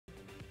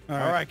All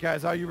right,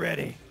 guys, are you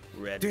ready?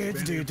 Ready. We're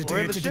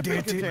in the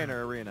shipping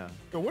container arena.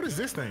 Yo, what is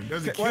this thing?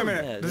 Does it Wait a kill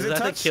minute. you? Yeah, Does does it that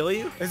touch? kill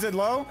you? Is it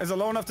low? Is it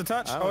low enough to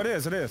touch? Oh, Oh, it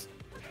is. It is.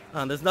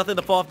 There's nothing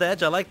to fall off the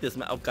edge. I like this.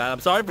 Oh God, I'm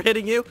sorry for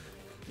hitting you.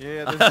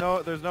 Yeah,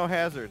 there's no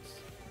hazards.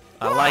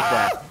 I like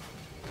that.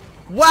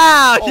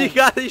 Wow, Oh.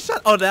 you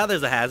shot. Oh, now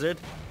there's a hazard.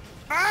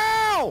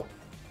 Ow!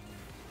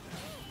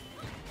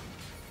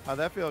 How'd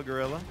that feel,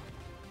 Gorilla?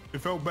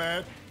 It felt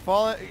bad.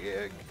 Fall in,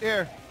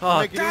 here. Oh,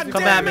 Make it easy.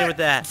 come at me with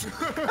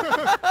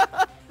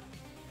that.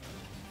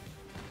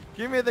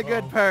 Give me the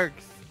good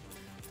perks.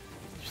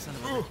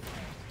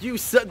 You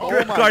son Oh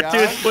my Cartoonz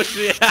God. pushed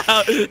me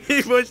out.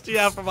 He pushed you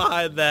out from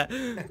behind that.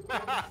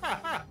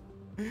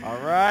 All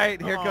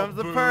right, here comes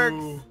the perks.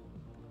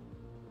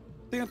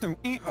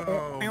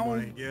 Oh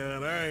my god!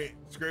 All right,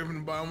 scraping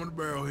the bottom of the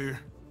barrel here.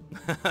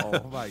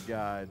 Oh my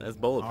God. That's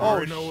bold. I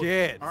already Oh know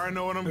shit. I already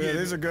know what I'm Yeah, getting.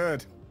 these are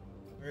good.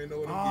 I already know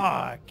what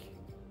I'm Fuck.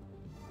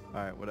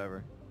 All right,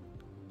 whatever.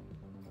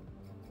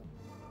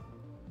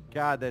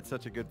 God, that's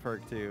such a good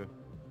perk too. getting.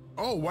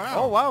 Oh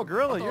wow! Oh wow,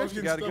 Gorilla, I you thought I was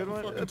actually getting got a good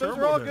stuff one. with fucking Those are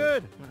turbo all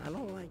damage. good. I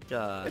don't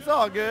like It's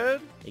all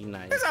good.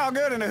 Ignite. It's all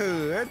good in the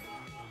hood.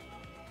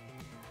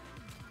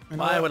 You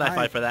know Why what? would I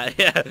fight for that?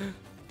 Yeah.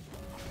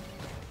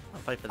 I'll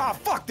fight for Oh, that.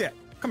 fuck that.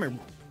 Come here.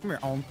 Come here,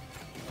 Om.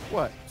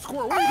 What?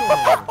 Squirrel, what are you doing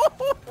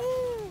over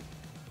there?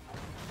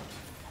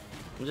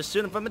 I'm just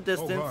shooting from a Oh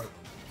distance.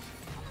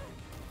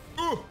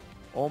 god!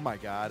 Oh my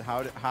God,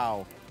 how?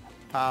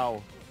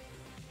 Squirrel,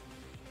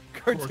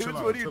 Cartoonz, chill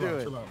out, what are you chill out,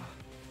 doing? chill out.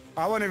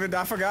 I wasn't even,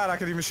 I forgot I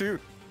could even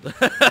shoot.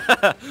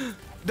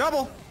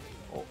 Double.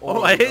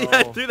 Oh, I hit no.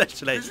 you through that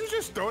shit. Did you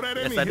just throw that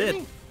at Yes, me? I Hit did.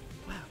 me?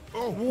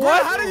 Oh,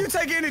 What? How did you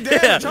take any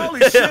damage? Yeah. Holy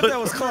shit, that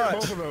was Both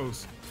clutch. of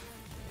those.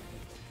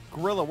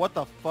 Gorilla, what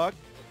the fuck?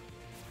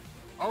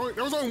 Oh,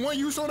 there was only one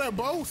use on that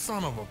bow?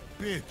 Son of a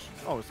bitch.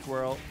 Oh,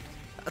 Squirrel.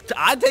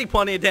 I take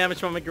plenty of damage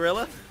from a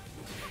gorilla.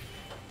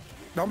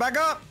 Don't back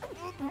up.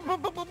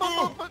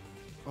 Oh.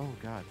 Oh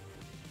God.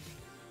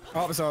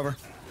 Oh, it's over.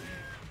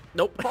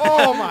 Nope.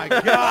 Oh my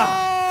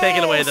God.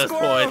 Taking away those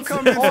Squirrel points.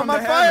 coming Oh, from my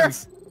the fire.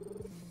 heavens.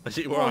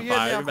 We're Oh, on yeah,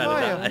 fire. yeah, You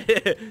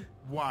better die.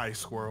 Why,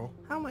 Squirrel?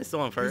 How am I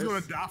still on first? He's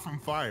gonna die from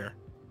fire.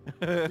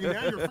 See,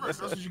 now you're first.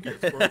 That's what you get,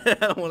 Squirrel. I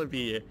don't want to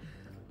be here.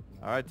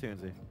 All right,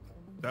 Toonsy.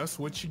 That's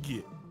what you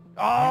get.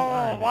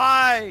 Oh,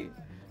 why?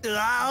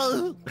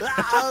 Ow,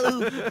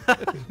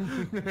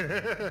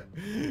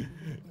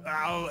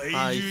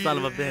 Ah, you son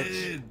of a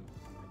bitch.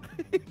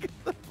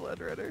 The blood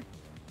runner.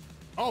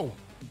 Oh,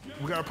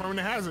 we got a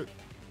permanent hazard.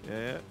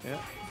 Yeah, yeah.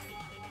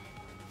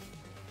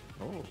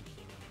 Oh.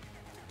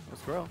 Oh,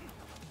 Squirrel.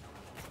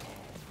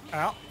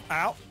 Ow,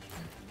 ow.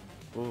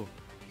 Ooh.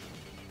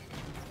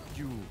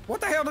 You. What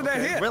the hell did that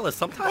hit? Gorilla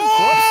sometimes.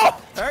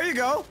 Oh! There you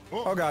go.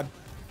 Oh. Oh God.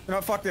 You know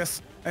what? Fuck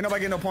this. Ain't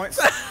nobody getting no points.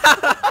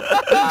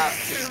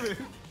 Damn it.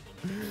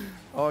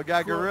 Oh, I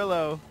got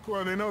Gorillo.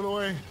 Well, they know the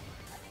way.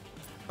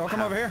 Oh,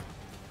 come over here.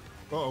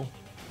 Uh-oh.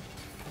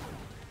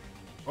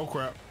 Oh,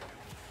 crap.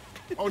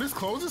 Oh, this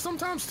closes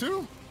sometimes,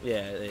 too?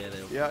 Yeah.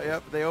 Yeah,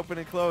 yep. They open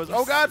and close.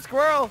 Oh God,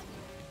 Squirrel.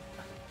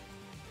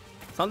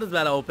 Something's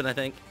about to open, I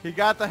think. He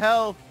got the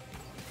health.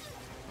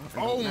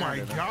 Oh, my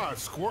God.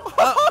 Squirrel.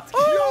 But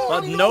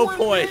I'm no nowhere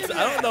points. near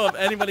I don't know if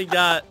anybody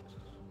got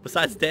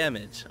besides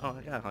damage. Oh,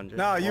 I got 100.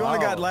 No, you only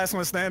Wow. got last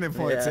one standing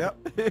points. Yeah.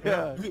 Yep.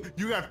 Yeah.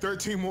 You got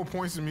 13 more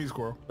points than me,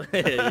 Squirrel.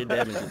 Your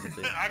damage is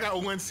insane. I got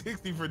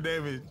 160 for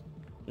damage.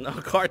 No,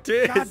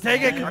 Cartoonz. God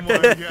dang it, Oh,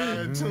 my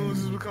God. Toons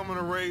is becoming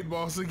a raid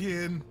boss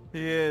again.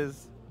 He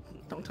is.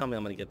 Don't tell me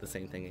I'm gonna get the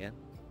same thing again.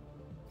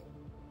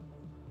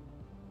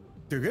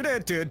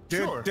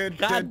 Sure.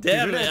 God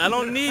damn it! I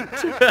don't need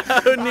to. I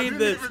don't need I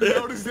this. didn't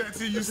even notice that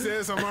till you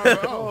said something. I was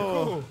like, oh,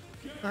 cool.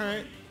 All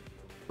right.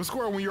 But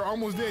Squirrel, when you're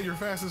almost dead, you're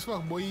fast as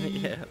fuck, boy.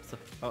 Yeah. So,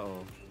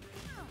 Uh-oh.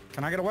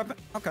 Can I get a weapon?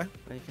 Okay.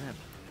 you can have.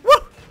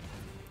 Oh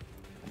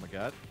my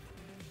God.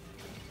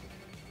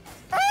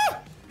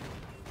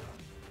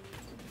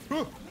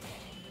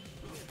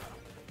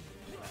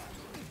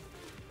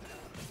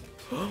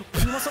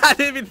 I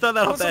didn't even throw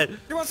that off that.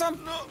 You want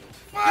some? No.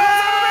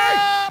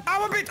 I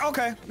would be.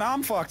 Okay. Now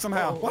I'm fucked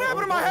somehow. What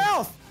happened to my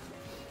health?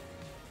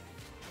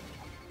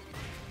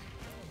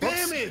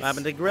 Damn it! What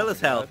happened to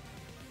Gorilla's health?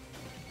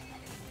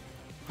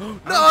 No,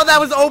 that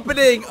was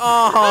opening.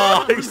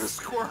 Oh,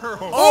 Squirrel.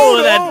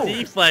 oh, that no.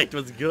 deflect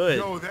was good.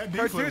 Yo, that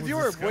deflect Cartoonz, was you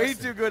were way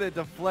disgusting. too good at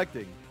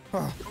deflecting.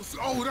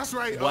 Oh, that's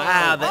right.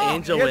 Wow, the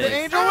angel Yeah, wing. the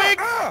angel wing.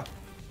 Oh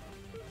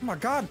my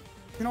God.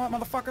 You know what,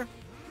 motherfucker?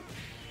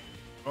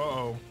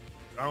 Uh-oh.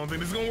 I don't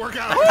think this is gonna work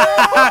out.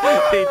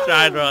 He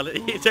tried, Ron.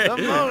 He tried.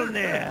 Come on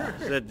there.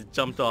 Should have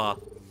jumped off.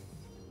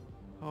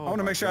 I want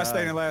to make sure I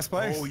stay in last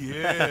place. Oh,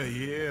 yeah,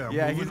 yeah.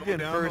 Yeah, Moving he's on getting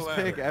down the first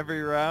pick ladder.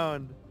 every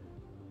round.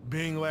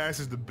 Being last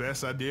is the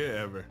best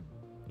idea ever.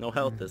 No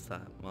health this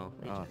time. Well,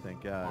 Oh,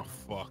 thank Oh, God.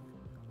 fuck.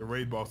 The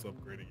raid boss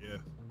upgraded, yeah.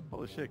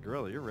 Holy shit,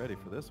 Gorilla, you're ready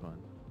for this one.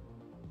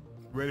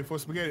 Ready for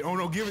spaghetti? Oh,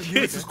 no, give it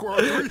to Squirrel.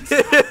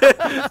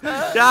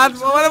 God,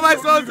 what am I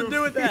supposed to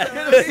do with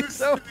that?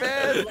 So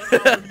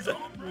bad. He's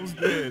almost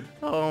dead.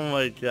 Oh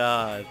my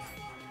God.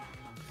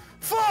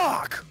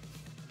 Fuck!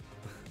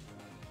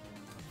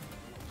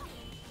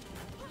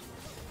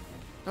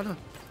 No.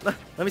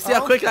 Let me see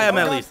how quick I am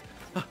at least.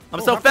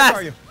 I'm so how fast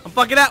are fast. you? I'm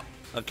fucking out.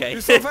 Okay.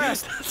 You're so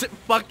fast. Doesn't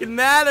fucking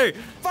matter.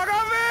 Fuck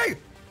off me!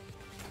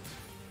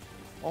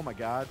 Oh my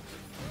god.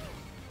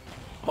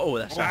 Oh,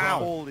 that shot. Wow.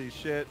 Holy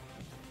shit.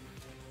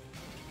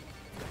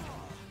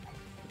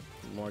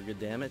 More good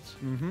damage.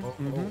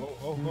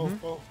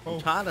 Oh. I'm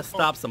trying to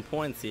stop some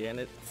points here, and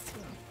it's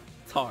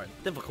hard,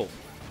 difficult.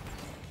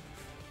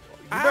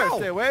 You better Ow!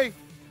 stay away.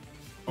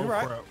 You're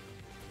right. Crap.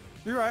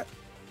 You're right.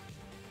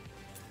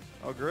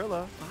 Oh,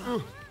 gorilla.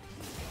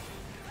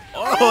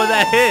 Oh,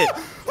 that hit.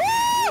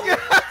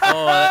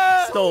 Oh,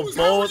 that stole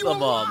both of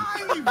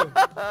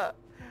them.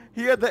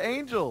 He had the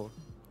angel.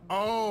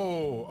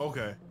 Oh,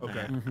 okay.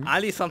 I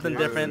need something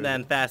different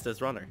than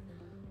fastest runner.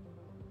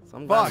 So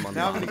I'm glad I'm Fuck, on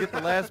now I'm that. gonna get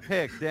the last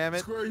pick, damn it.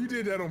 Squirrel, you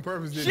did that on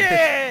purpose, didn't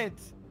Shit!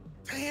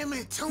 you? Damn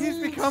it, Toons. He's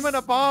becoming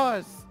a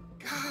boss.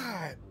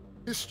 God,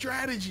 his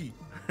strategy.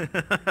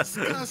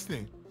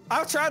 Disgusting.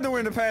 I've tried to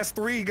win the past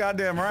 3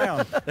 goddamn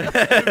rounds.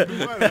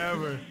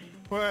 Whatever.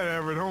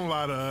 Don't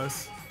lie to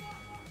us.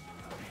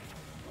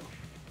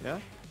 Yeah?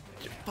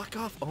 Fuck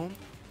off, Ohm.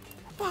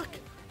 Fuck.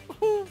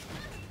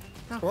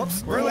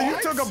 Whoops. Really? You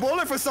What? took a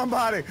bullet for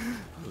somebody.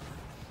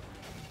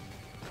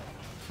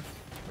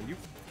 Are you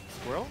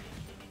Squirrel?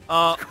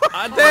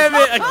 Damn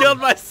it, I killed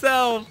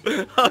myself.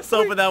 I was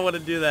hoping that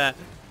wouldn't do that.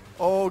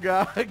 Oh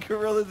god,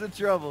 gorilla's in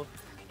trouble.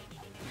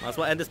 Might as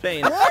well end this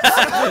pain. Oh my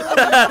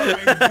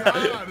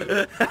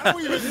God. I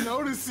don't even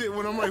notice it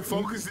when I'm like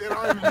focused in.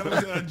 I don't even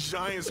notice that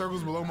giant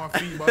circles below my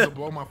feet about to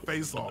blow my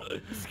face off.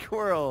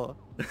 Squirrel.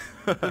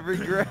 The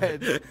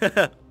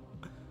regret.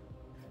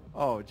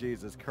 Oh,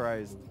 Jesus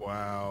Christ.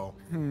 Wow.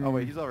 Oh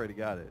wait, he's already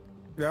got it.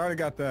 Yeah, I already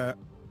got that.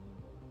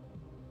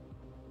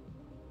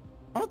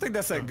 I don't think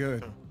that's that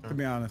good, to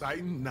be honest.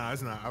 Titan? Nah,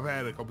 it's not. I've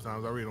had it a couple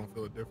times. I really don't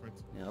feel a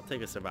difference. Yeah, I'll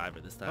take a survivor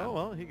this time. Oh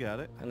well, he got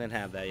it. I didn't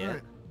have that yet.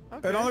 Alright.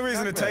 Okay, The only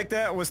reason to not bad. take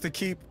that was to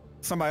keep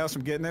somebody else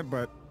from getting it,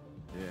 but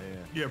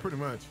Yeah, pretty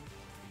much.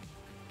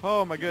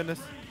 Oh my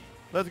goodness.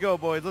 Let's go,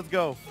 boys. Let's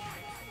go.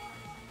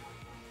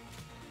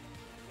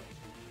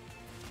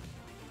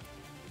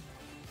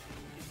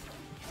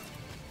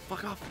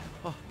 Fuck off.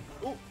 Oh.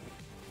 Oh,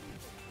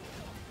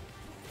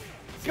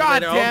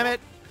 God later, damn Ohm. it.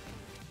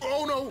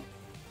 oh no.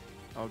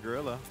 Oh,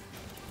 gorilla.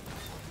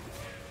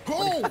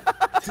 Oh,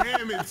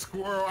 damn it,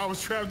 Squirrel. I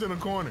was trapped in a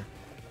corner.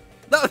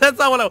 No, that's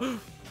not what I...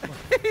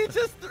 He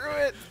just threw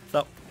it.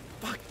 So,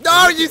 fuck.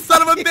 No, you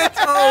son of a bitch!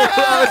 Oh,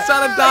 I was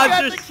trying to I dodge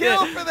got your the shit.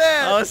 kill for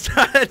that. I was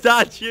trying to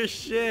dodge your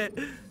shit.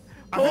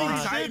 I think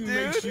Holy Titan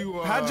shit, makes dude.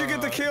 you. how'd you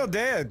get the kill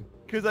dead?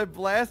 Because I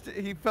blasted.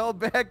 He fell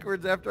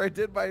backwards after I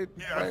did my, Yeah,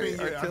 my I think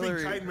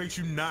artillery. Titan makes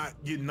you not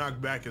get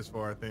knocked back as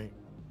far. I think.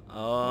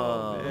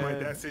 Oh. man. Like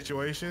that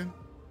situation.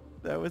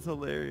 That was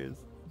hilarious.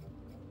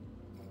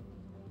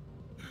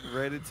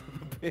 Right into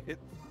the pit.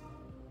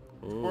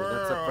 Ooh,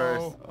 that's a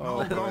first.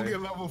 Oh, no, don't boy.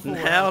 get level 4.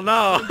 Hell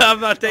no, I'm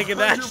not taking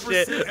that 100%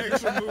 shit.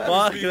 extra movement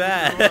Fuck speed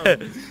that.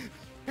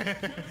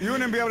 with You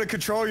wouldn't be able to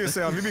control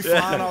yourself. You'd be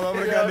flying all over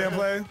the Yeah. goddamn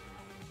place.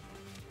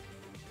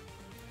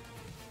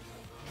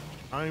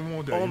 I ain't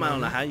want that. Oh, you I don't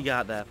know know? how you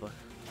got that, but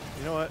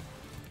You know what?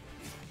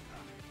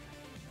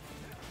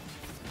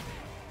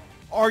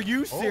 Are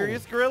you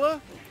serious,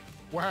 Gorilla?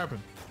 What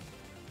happened?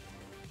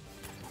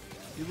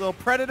 You little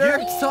predator?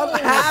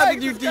 how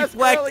did you That's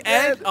Squirrel deflect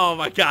again. and? Oh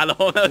my god,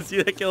 oh, that was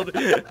you that killed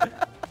me.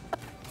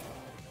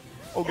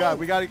 Oh god,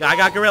 we gotta go. I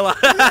got gorilla.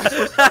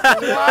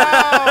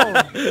 Wow!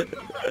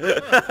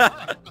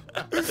 I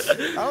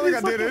don't think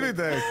I did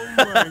anything.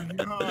 Oh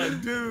my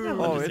god, dude.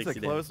 Oh, it's a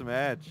 60 close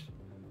match.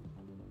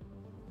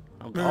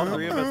 I'm All all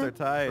 3 of us are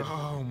tied.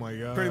 Oh my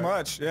god. Pretty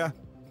much, yeah.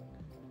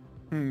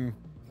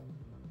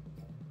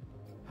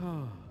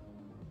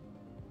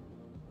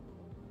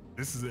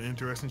 This is an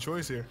interesting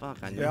choice here. Fuck,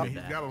 I knew Yeah. He's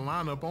that. got a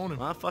lineup on him.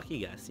 Well, fuck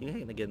you guys. You ain't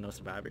gonna get no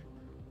survivor.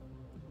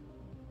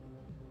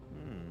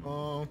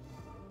 Let's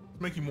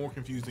make you more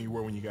confused than you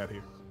were when you got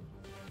here.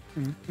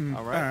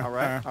 All right, all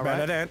right, all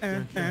right.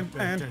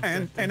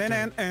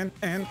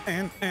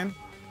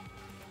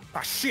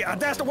 Ah shit! I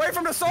dashed away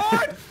from the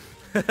sword.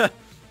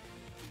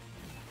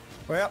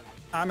 Well,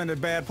 I'm in a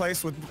bad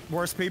place with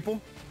worse people.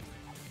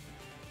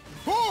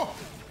 Oh!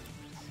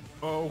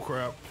 Oh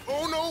crap.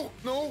 Oh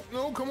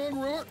no, come on,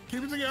 Gorilla.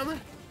 Keep it together.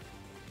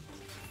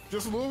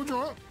 Just a little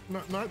drunk.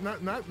 Not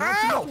too much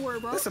Ow! to worry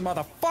about. Listen,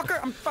 motherfucker!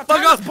 I'm Fuck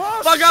off!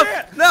 Fuck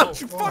off! No!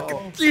 You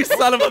fucking. You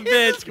son of a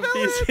bitch!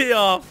 Confused me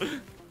off.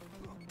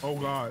 Oh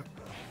god.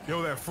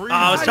 Yo, that freeze. Oh,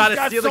 I was trying to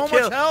got steal so the much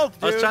kill. health,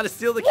 I was dude. trying to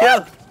steal the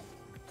kill.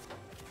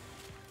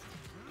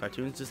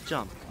 Cartoonz just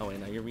jump. Oh wait,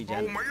 no, you're Oh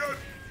regen. my god.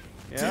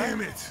 Yeah?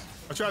 Damn it.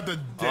 I tried to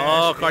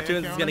Oh, dash. Cartoonz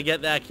is counter. gonna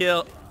get that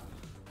kill.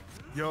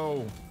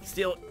 Yo.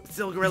 Steal He's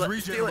gorilla.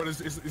 reaching, Steal but it.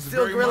 it's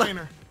Steal very gorilla.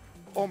 minor.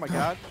 Oh my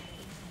god.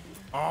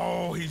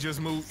 Oh, he just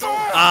moved.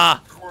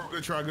 Ah. Squirrel,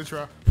 good try, good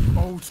try.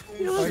 Oh,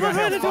 I got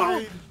help.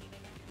 Fine.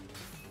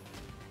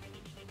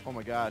 Oh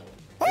my god.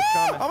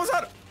 I was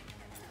out.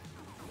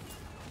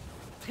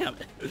 Damn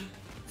it.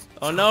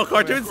 Oh no,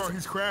 Cartoonz.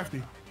 He's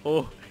crafty.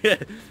 Oh, yeah,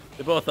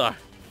 they both are.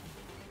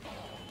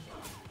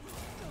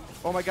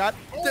 Oh my God.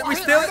 Did we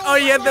steal it? Oh,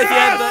 he had the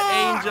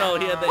angel.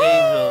 He had the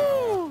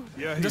angel.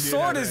 Yeah, he The did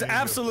sword have is an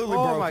angel. absolutely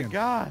Oh broken. my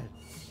God.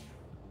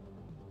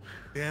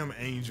 Damn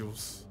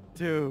angels.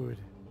 Dude.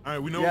 All right,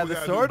 we know Yeah, what we the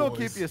gotta sword do, will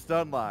boys. keep you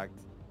stun locked.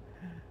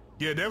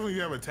 Yeah, definitely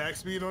you have attack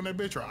speed on that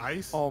bitch or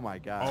ice. Oh my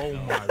God. Oh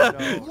my No,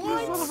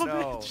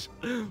 god.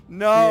 no.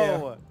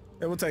 No.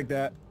 It will take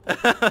that.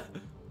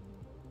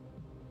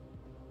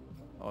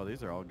 Oh,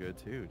 these are all good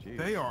too. Jeez.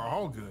 They are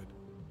all good.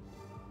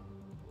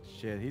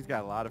 Shit, he's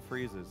got a lot of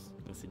freezes.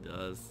 Yes, he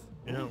does.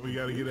 Yeah, we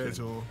gotta get that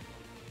to him.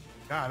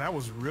 God, that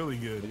was really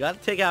We good. got to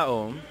take out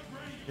Ohm.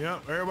 Yeah,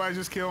 everybody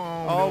just kill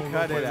on. Oh,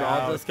 cut it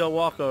out. I'll just go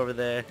walk over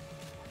there.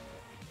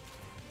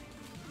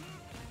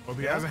 Hope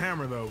he has a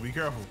hammer though. Be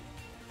careful.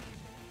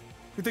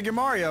 You think you're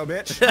Mario,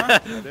 bitch? Huh?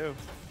 I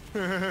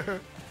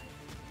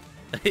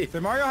do.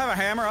 Did Mario have a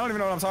hammer? I don't even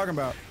know what I'm talking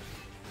about.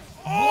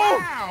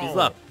 Wow. He's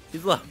low.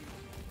 He's low.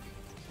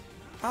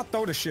 I'll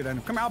throw this shit at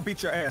him. Come here, I'll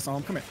beat your ass on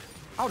him. Come here.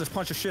 I'll just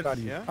punch the shit out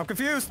of you. Yeah? I'm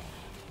confused.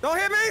 Don't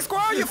hit me,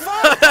 Squirrel, you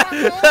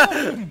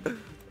fuck!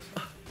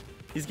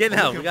 He's getting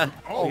help. We got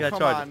Oh, to Come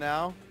charge on him.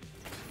 now.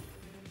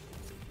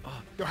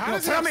 Yo, how Yo,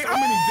 does tell that me- so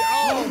many?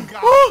 Oh Woo!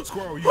 god,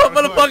 Squirrel, you I'm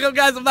gotta gonna fuck clutch. up,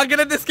 guys. I'm not good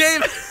at this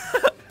game.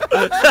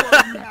 Squirrel, you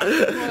have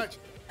to clutch.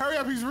 Hurry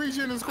up, he's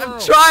reaching the Squirrel.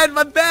 I'm trying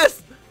my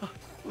best.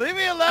 Leave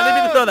me alone. I didn't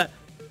mean to throw that.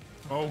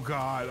 Oh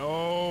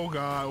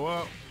god,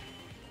 well,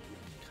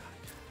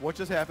 What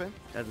just happened?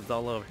 Guys, it's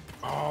all over.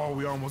 oh,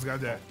 we almost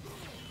got that.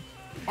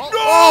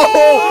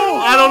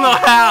 Oh! I don't know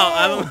how.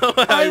 I don't know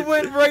how. I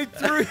went right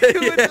through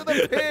you into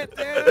the pit,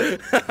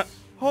 dude.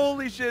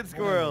 Holy shit,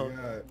 Squirrel.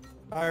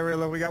 All right,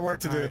 Rilla, we got work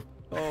to do.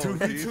 Oh,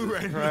 2v2 Jesus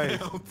right Christ.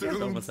 now, It's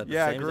dude. almost at the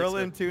Yeah, same as Gorilla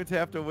I and Toons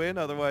have to win,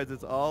 otherwise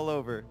it's all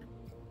over.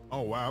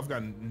 Oh wow, I've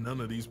got none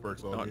of these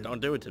perks on. expected.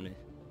 Don't do it to me.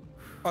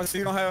 Oh, so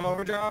you don't have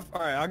overdrive?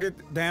 All right, I'll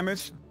get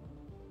damage.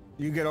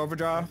 You get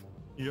overdrive.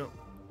 Yep.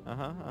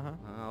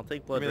 I'll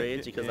take Blood I mean,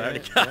 Rage because I yeah,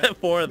 already got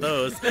 4 of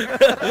those.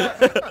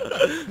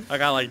 I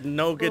got like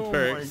no good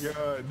perks. Oh my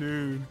god,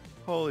 dude.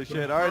 Holy The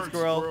shit. All right, perks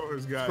Squirrel.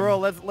 has gotten. Squirrel,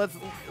 let's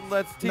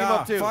team Nah,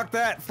 up too. fuck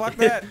that. Fuck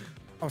that.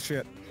 Oh,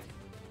 shit.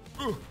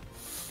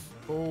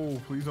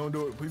 Oh, please don't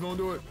do it. Please don't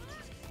do it.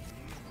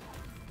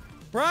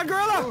 Run,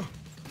 Gorilla!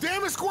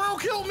 Damn it, Squirrel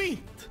killed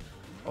me.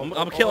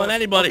 I'm killing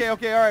anybody.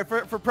 Okay, all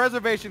right. For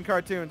preservation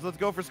cartoons, let's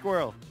go for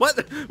Squirrel. What?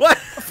 What?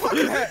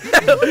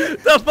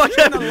 The fuck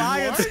happened?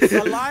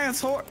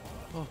 Alliance horse.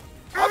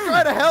 I'm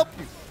trying to help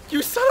you.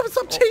 You son of a,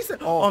 stop chasing.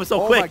 Oh, I'm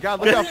so oh quick. my God,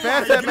 look how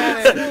fast that man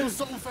is. Squirrel's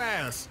so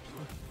fast.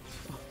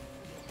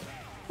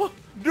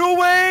 No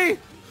way.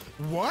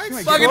 What?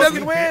 Fucking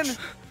doesn't win.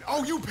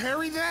 Oh, you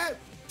parried that?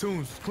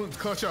 Toons,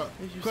 clutch up.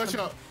 Clutch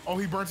up. Oh,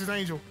 he burnt his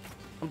angel.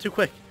 I'm too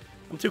quick.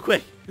 I'm too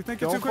quick. You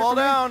think you're Don't too quick fall for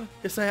me? down.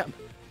 Yes, I am.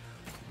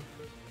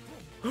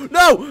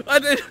 No! I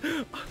did.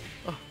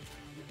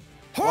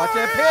 Watch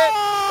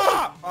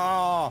that pit.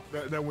 Oh,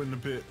 That went in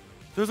the pit.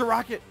 There's a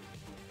rocket.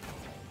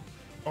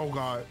 Oh,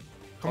 God.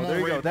 Come Oh, on, there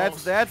you go. Raid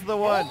That's Boss. the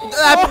one.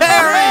 That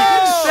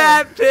parry!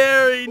 That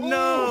parry!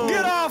 No!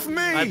 get off me!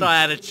 I thought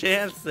I had a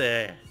chance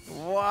there.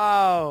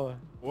 Wow.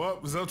 Well,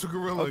 it's up to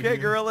Gorilla Okay, again.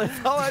 Gorilla.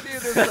 That's all I do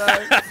this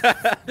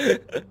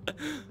time.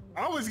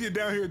 I always get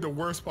down here at the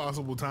worst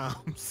possible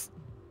times.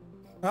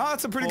 Oh,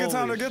 that's a pretty good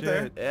time to Holy get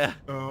there. shit. Yeah.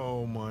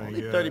 Oh, my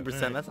Only God.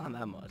 30%. That's not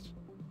that much.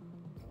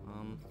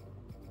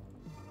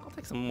 I'll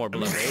take some more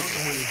blood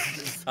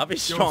rage. I'll be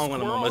strong when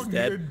I'm almost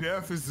Your dead.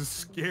 death is the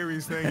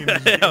scariest thing in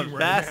this game I'm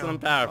right fast now.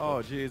 and powerful.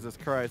 Oh, Jesus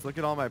Christ. Look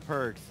at all my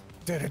perks.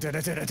 All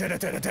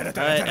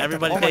Alright,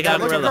 everybody Oh my take God,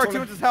 out look at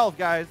Gorilla. Cartoonz' health,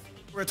 guys.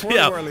 We're at 20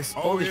 Yeah. whirlies.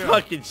 Oh, Holy yeah.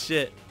 fucking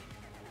shit.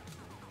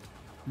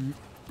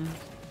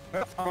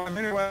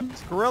 Anyway,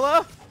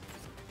 Gorilla?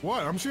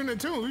 What? I'm shooting at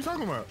Toons. What are you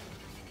talking about?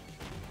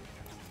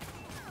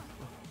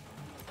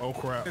 Oh,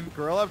 crap.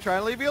 Gorilla, I'm trying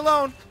to leave you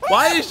alone.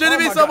 Why are you shooting Oh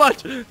me my so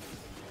God. much?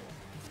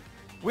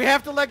 We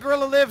have to let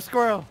Gorilla live,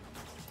 Squirrel.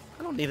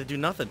 I don't need to do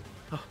nothing.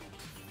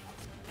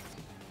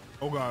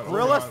 Oh, God. Oh,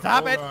 Gorilla, God.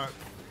 stop oh, it. God.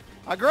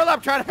 Gorilla,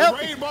 I'm trying to The help.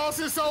 raid boss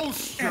is so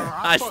sure.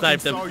 I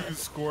sniped him. saw you,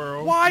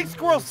 Squirrel. Why,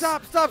 Squirrel?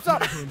 Stop, stop,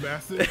 stop.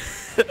 Bastard.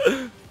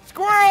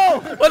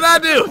 Squirrel! What'd I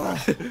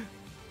do?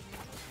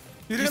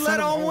 you didn't let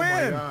him Oh, my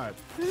win. God.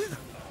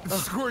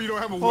 Squirrel, you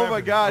don't have a Oh weapon.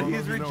 my God, I don't know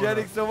he's if you know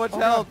regenerating that. so much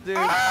health, dude.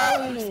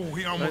 Oh,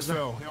 he almost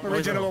fell. He almost Regen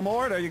a fell. little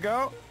more. There you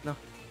go. No.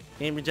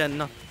 Game regen,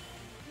 no.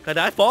 Did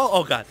I fall?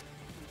 Oh, God.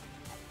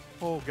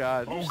 Oh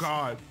God. Oh,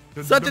 God.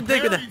 Such a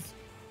dick in parries. it.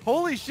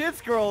 Holy shit,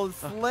 Squirrel is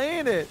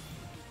slaying it.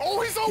 Oh,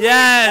 he's so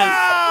Yes!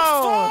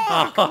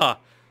 Wow.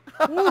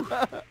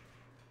 Oh,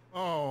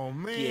 Oh,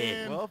 man.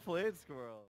 Yeah. Well played, Squirrel.